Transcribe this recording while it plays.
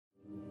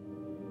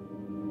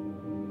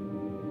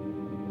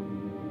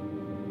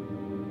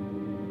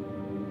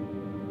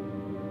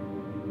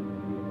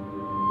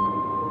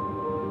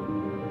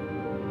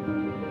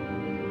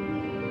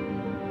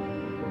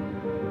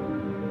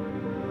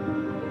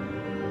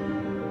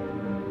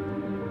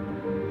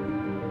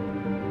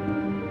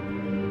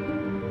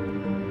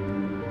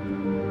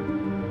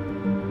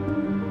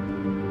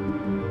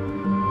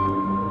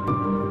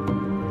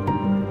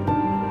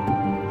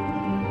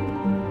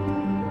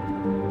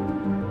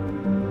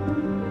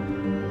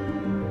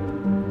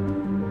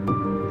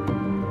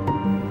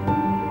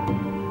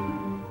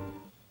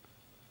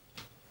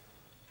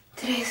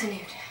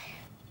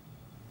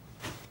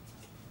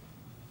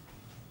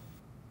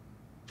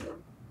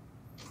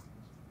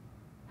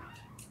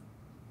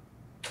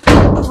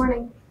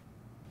Morning.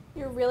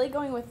 You're really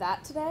going with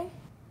that today?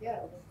 Yeah,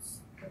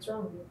 what's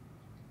wrong with you?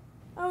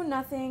 Oh,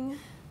 nothing.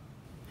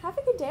 Have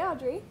a good day,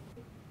 Audrey.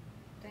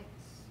 Thanks.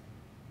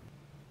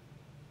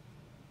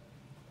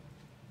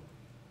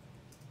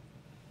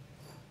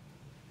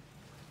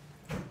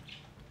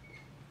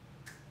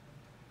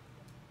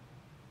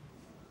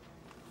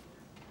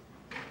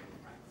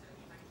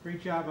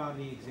 Great job on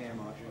the exam,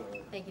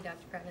 Audrey. Thank you,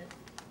 Dr. Previte.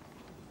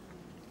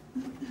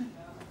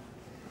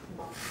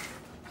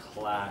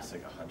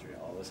 Classic 100.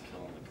 Always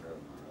killing the curve,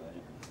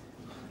 right?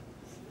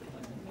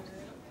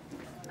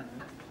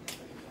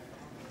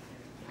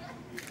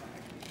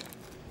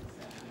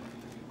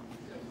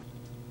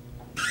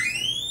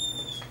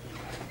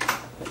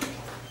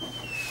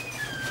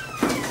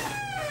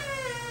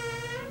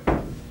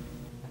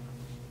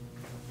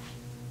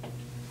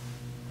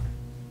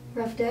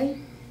 Rough day?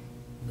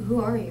 Who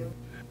are you?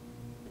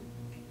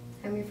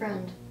 I'm your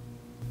friend.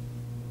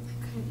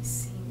 I'm kind of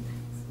seeing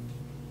things.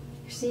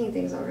 You're seeing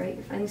things all right.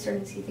 You're finally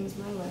starting to see things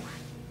my way.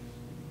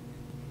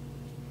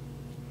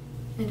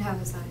 And how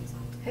is that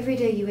exactly? Every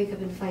day you wake up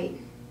and fight.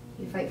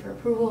 You fight for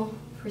approval,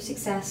 for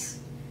success,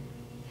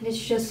 and it's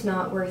just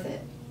not worth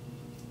it.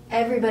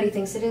 Everybody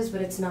thinks it is,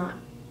 but it's not.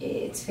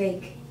 It's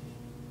fake.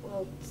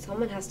 Well,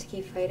 someone has to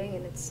keep fighting,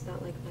 and it's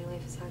not like my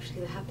life is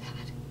actually that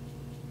bad.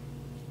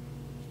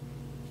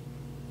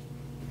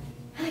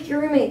 I like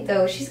your roommate,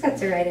 though. She's got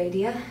the right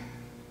idea.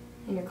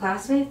 And your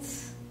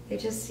classmates, they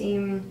just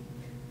seem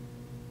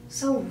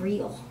so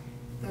real.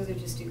 Those are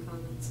just 2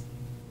 comments.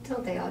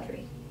 Don't they,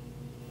 Audrey?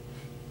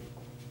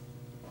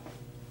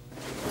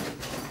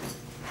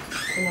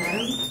 And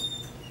Adam?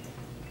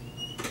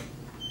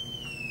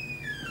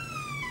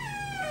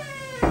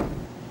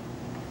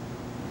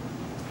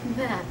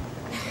 Matt.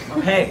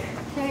 Oh, hey.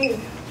 Hey.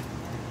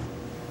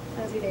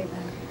 How's your day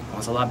been? Well,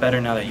 it's a lot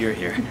better now that you're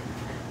here.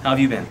 How have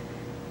you been?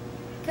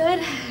 Good.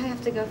 I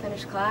have to go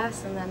finish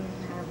class, and then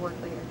I have work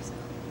later, so.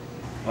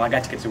 Well, I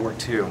got to get to work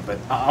too, but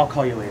I'll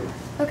call you later.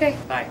 Okay.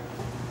 Bye.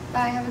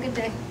 Bye. Have a good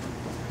day.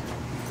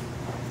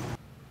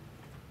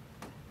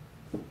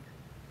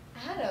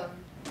 Adam.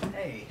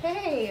 Hey,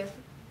 Hey.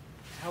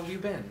 how have you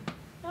been?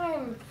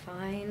 I'm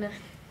fine.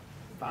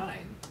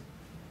 Fine.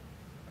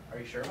 Are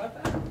you sure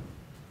about that?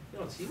 You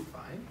don't seem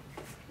fine.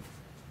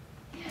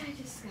 Yeah, I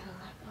just got a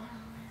lot going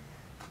on.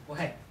 Well,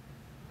 hey,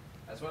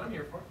 that's what I'm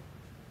here for.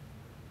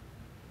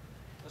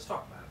 Let's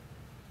talk about it.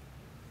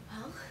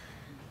 Well,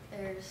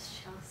 there's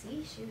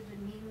Chelsea. She's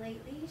been mean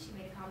lately. She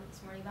made a comment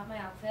this morning about my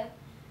outfit.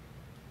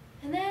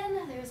 And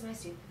then there's my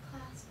stupid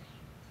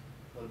classmate.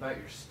 What about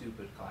your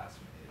stupid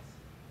classmates?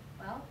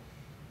 Well,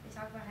 they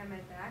talk about behind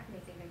my back and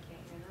they think I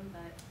can't hear them,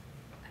 but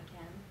I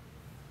can.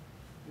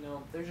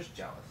 No, they're just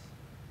jealous.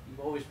 You've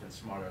always been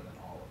smarter than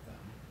all of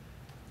them.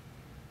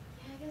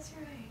 Yeah, I guess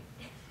you're right.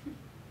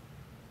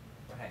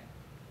 But hey,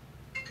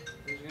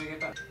 things are gonna get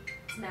better.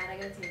 Matt, I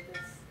gotta take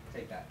this.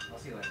 Take that. I'll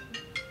see you later.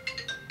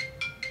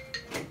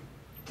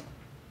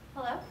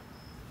 Hello? Hi.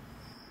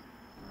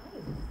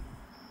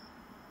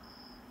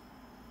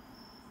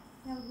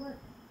 How would work?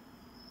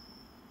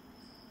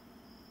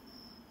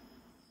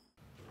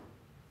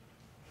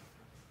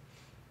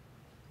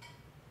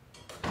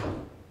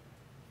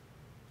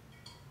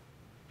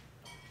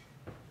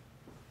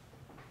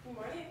 Good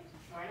morning.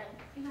 Morning.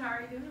 And how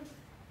are you doing?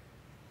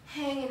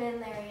 Hanging in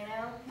there, you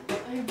know?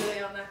 I'm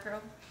really on that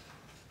girl.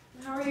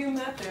 How are you and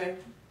Matt doing?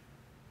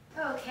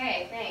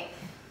 Okay, thanks.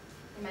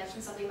 I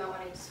mentioned something about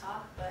wanting to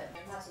talk, but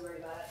I'm not too worried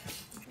about it.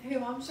 Hey,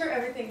 well, I'm sure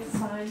everything is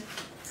fine.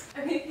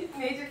 I mean, you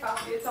made your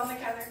coffee. It's on the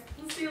counter.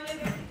 We'll see you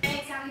later.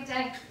 Thanks, have a good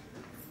day.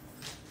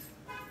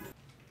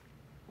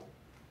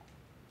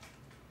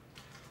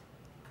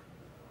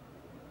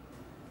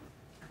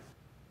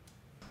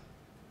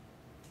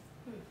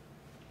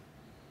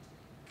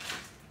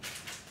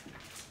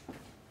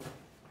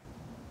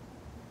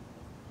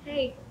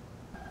 Hey.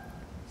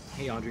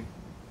 Hey, Audrey.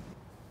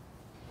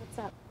 What's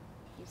up?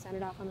 You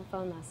sounded off on the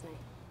phone last night.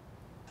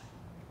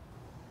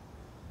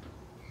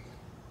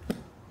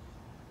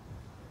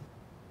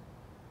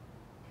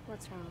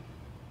 What's wrong?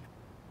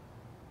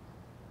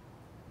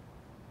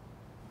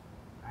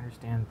 I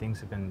understand things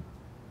have been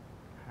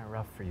kind of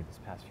rough for you this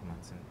past few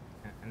months,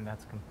 and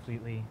that's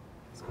completely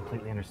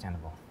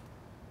understandable.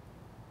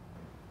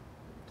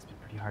 It's been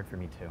pretty hard for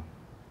me too.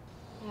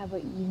 Yeah,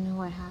 but you know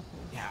what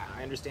happened. Yeah,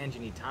 I understand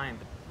you need time,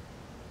 but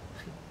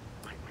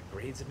my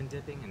grades have been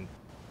dipping, and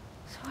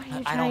So what are you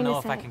I trying don't know to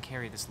if say? I can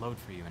carry this load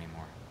for you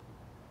anymore.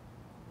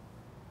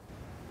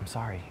 I'm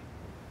sorry,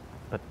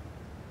 but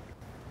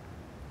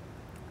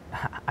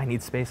I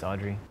need space,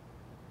 Audrey.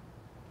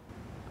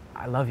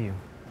 I love you,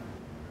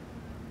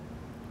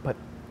 but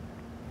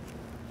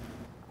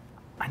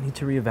I need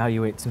to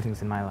reevaluate some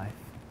things in my life.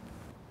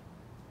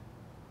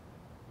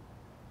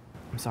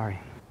 I'm sorry.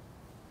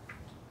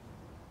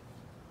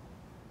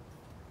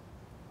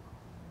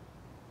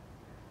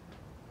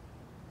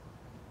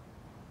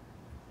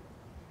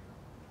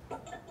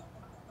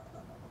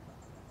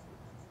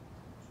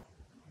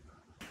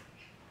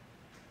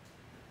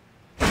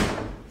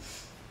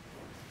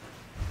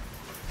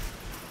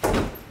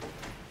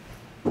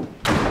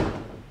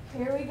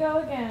 Here we go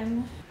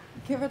again.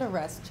 Give it a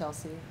rest,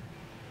 Chelsea.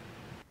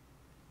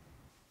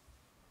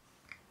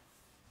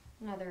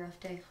 Another rough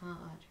day, huh,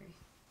 Audrey?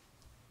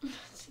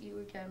 It's you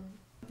again.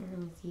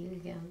 It's you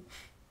again.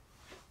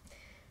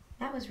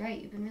 That was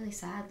right. You've been really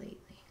sad lately.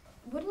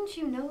 Wouldn't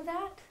you know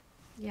that?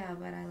 Yeah,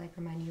 but I like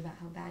remind you about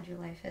how bad your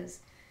life is.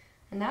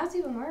 And now it's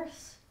even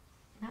worse.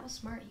 And that was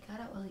smart. He got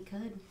out while he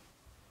could.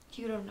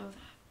 You don't know that.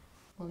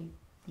 Well,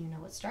 you know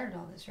what started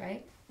all this,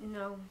 right?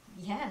 No,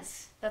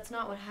 Yes. that's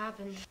not what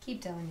happened.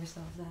 Keep telling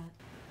yourself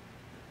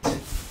that.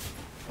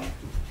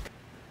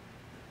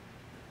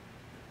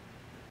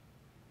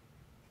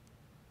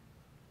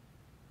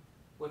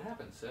 What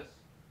happened, sis?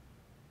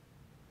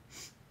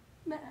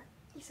 Matt,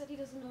 he said he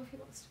doesn't know if he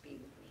wants to be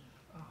with me.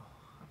 Oh,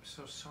 I'm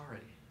so sorry.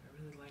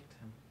 I really liked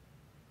him.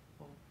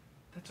 Well,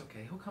 that's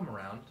okay. He'll come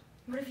around.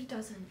 What if he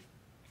doesn't?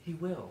 He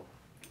will.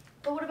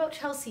 But what about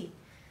Chelsea?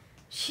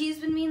 She's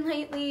been mean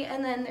lately,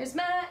 and then there's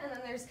Matt, and then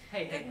there's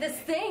this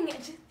thing.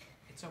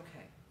 It's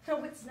okay.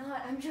 No, it's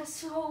not. I'm just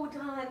so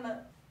done.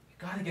 You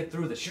gotta get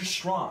through this. You're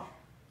strong.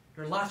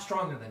 You're a lot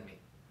stronger than me.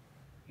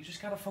 You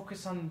just gotta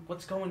focus on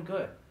what's going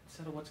good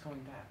instead of what's going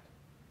bad.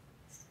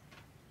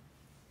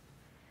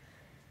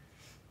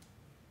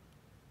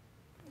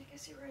 I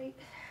guess you're right.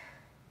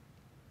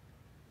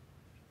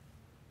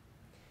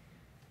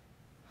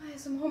 I have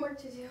some homework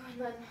to do,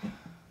 and then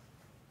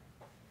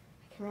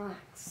I can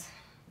relax.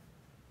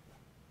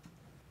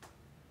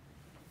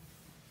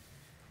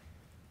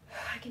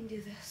 I can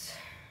do this.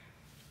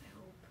 I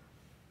hope.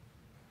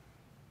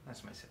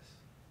 That's my sis.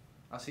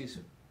 I'll see you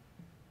soon.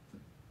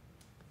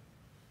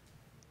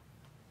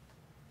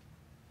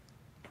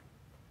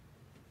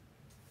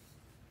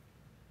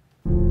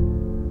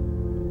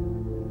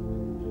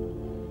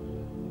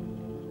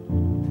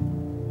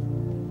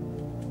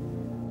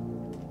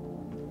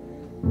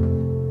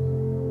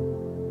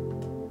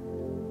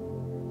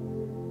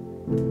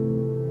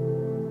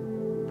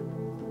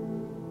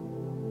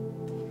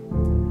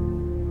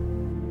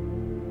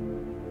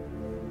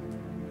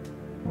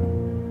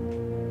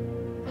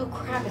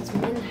 It's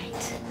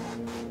midnight.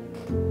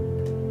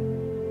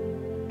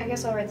 I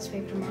guess I'll write this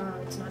paper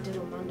tomorrow. It's not due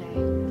till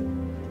Monday.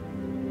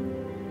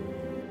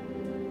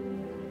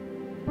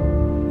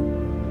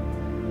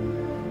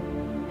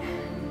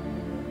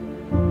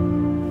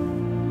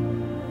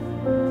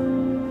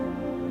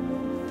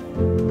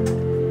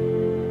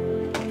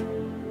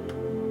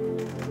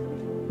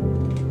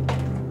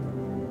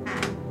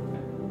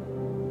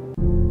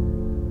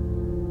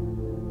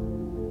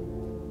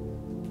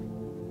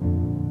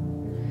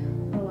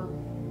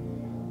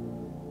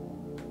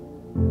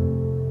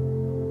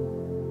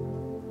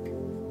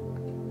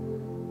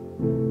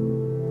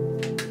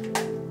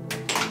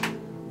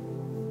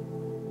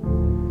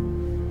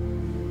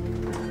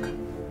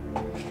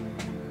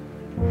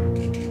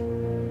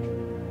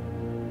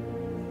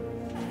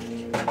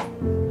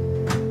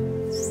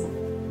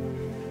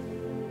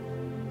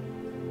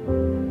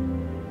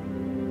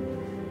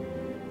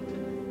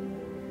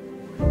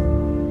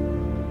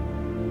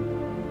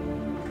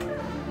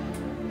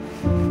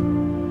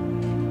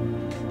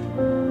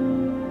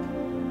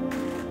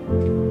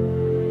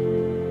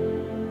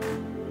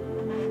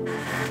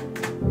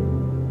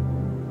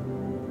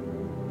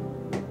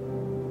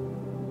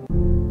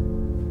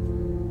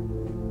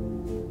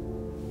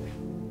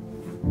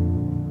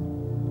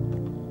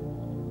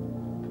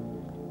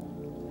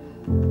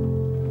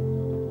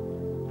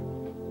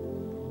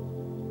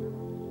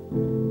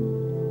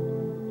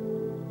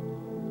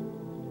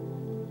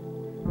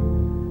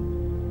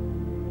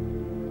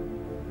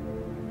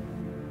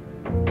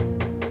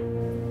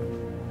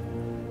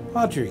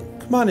 Audrey,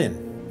 come on in.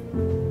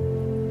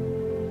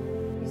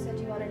 You said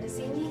you wanted to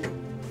see me?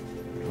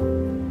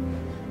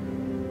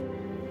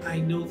 I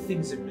know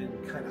things have been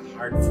kind of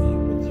hard for you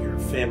with your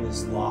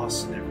family's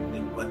loss and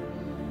everything, but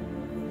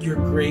your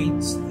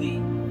grades, they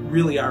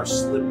really are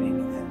slipping,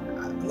 and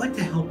I'd like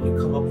to help you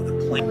come up with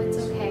a plan. Oh, it's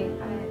okay.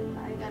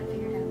 I got it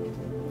figured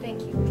out.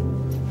 Thank you.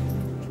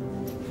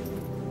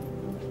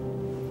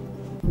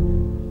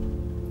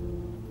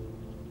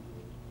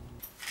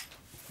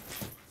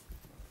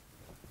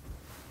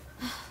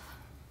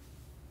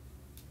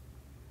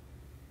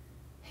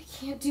 I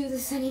can't do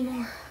this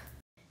anymore.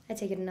 I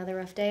take it another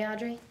rough day,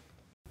 Audrey?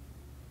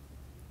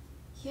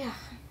 Yeah.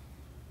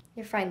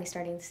 You're finally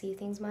starting to see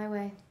things my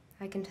way.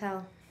 I can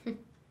tell.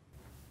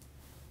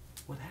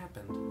 What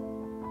happened?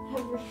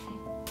 Everything.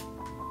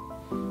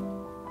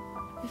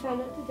 I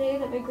found out today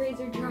that my grades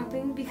are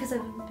dropping because I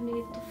haven't been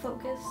able to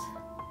focus.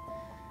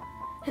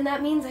 And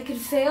that means I could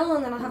fail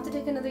and then I'll have to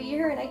take another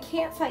year and I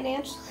can't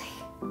financially.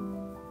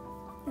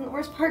 And the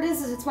worst part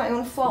is it's my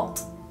own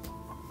fault.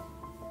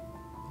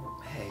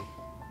 Well, hey,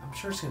 I'm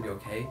sure it's gonna be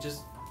okay.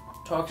 Just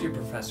talk to your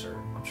professor.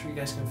 I'm sure you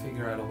guys can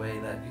figure out a way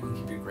that you can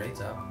keep your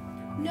grades up.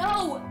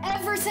 No!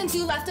 Ever since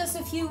you left us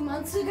a few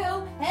months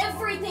ago,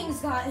 everything's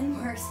gotten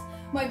worse.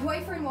 My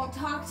boyfriend won't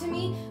talk to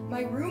me,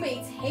 my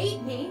roommates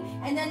hate me,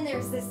 and then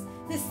there's this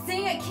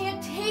thing I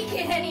can't take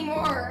it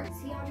anymore.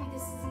 See, Audrey,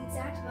 this is the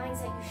exact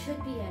mindset you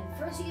should be in.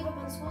 First you give up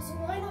on school, so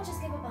why not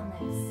just give up on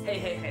this?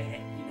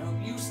 Hey. You know,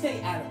 you stay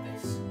out of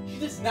this. She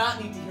does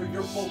not need to hear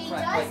your bull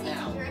crap right now. She does need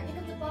to hear it. Pick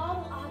up the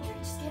bottle, Audrey.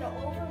 Just get it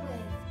over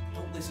with.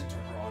 Don't listen to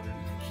her, Audrey.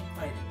 We can keep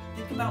fighting.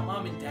 Think about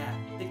Mom and Dad.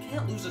 They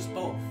can't lose us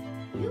both.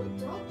 You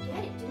don't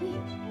get it, do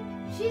you?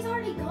 She's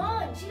already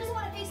gone. She doesn't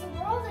want to face the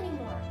world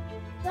anymore.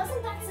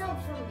 Doesn't that sound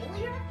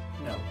familiar?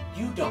 No,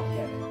 you don't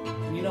get it.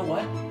 And you know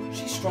what?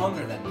 She's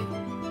stronger than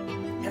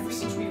me. Ever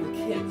since we were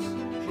kids,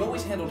 she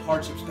always handled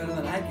hardships better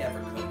than I ever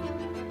could.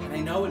 And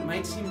I know it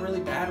might seem really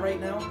bad right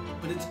now,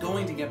 but it's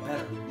going to get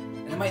better.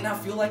 And it might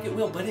not feel like it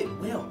will, but it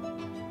will.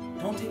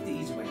 Don't take the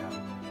easy way out,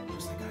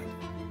 just like I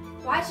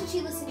did. Why should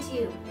she listen to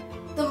you?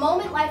 The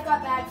moment life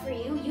got bad for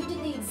you, you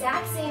did the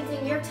exact same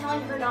thing you're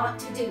telling her not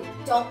to do.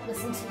 Don't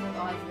listen to him,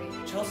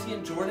 Audrey. Chelsea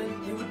and Jordan,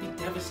 they would be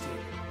devastated.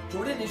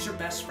 Jordan is your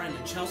best friend,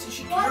 and Chelsea,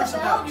 she What cares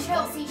about about you.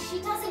 Chelsea?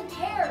 She doesn't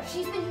care.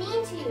 She's been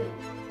mean to you.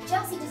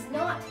 Chelsea does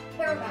not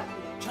care about you.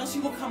 Chelsea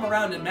will come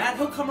around, and Matt,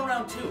 he'll come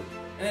around too.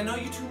 And I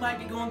know you two might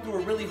be going through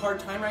a really hard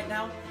time right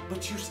now,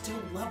 but you still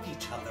love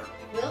each other.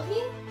 Will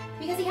he?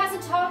 Because he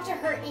hasn't talked to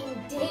her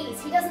in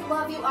days. He doesn't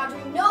love you,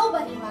 Audrey.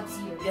 Nobody loves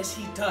you. Yes,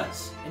 he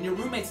does. And your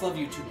roommates love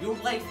you too. Your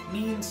life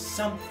means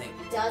something.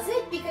 Does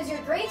it? Because your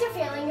grades are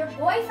failing, your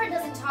boyfriend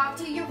doesn't talk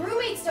to you, your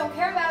roommates don't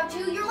care about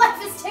you, your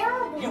life is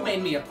terrible. You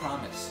made me a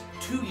promise.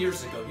 2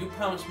 years ago, you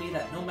promised me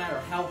that no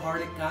matter how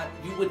hard it got,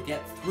 you would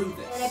get through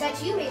this. And I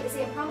bet you made the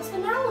same promise,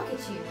 but now look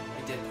at you.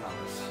 I did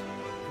promise.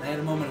 And I had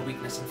a moment of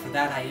weakness, and for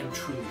that I am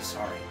truly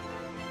sorry.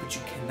 But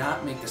you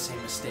cannot make the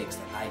same mistakes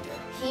that I did.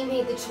 He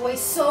made the choice,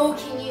 so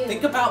can you.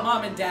 Think about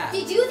Mom and Dad.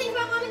 Did you think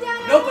about Mom and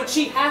Dad? No, but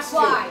she has to.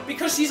 Why?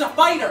 Because she's a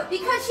fighter.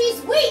 Because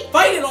she's weak.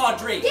 Fight it,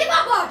 Audrey. Give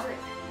up, Audrey.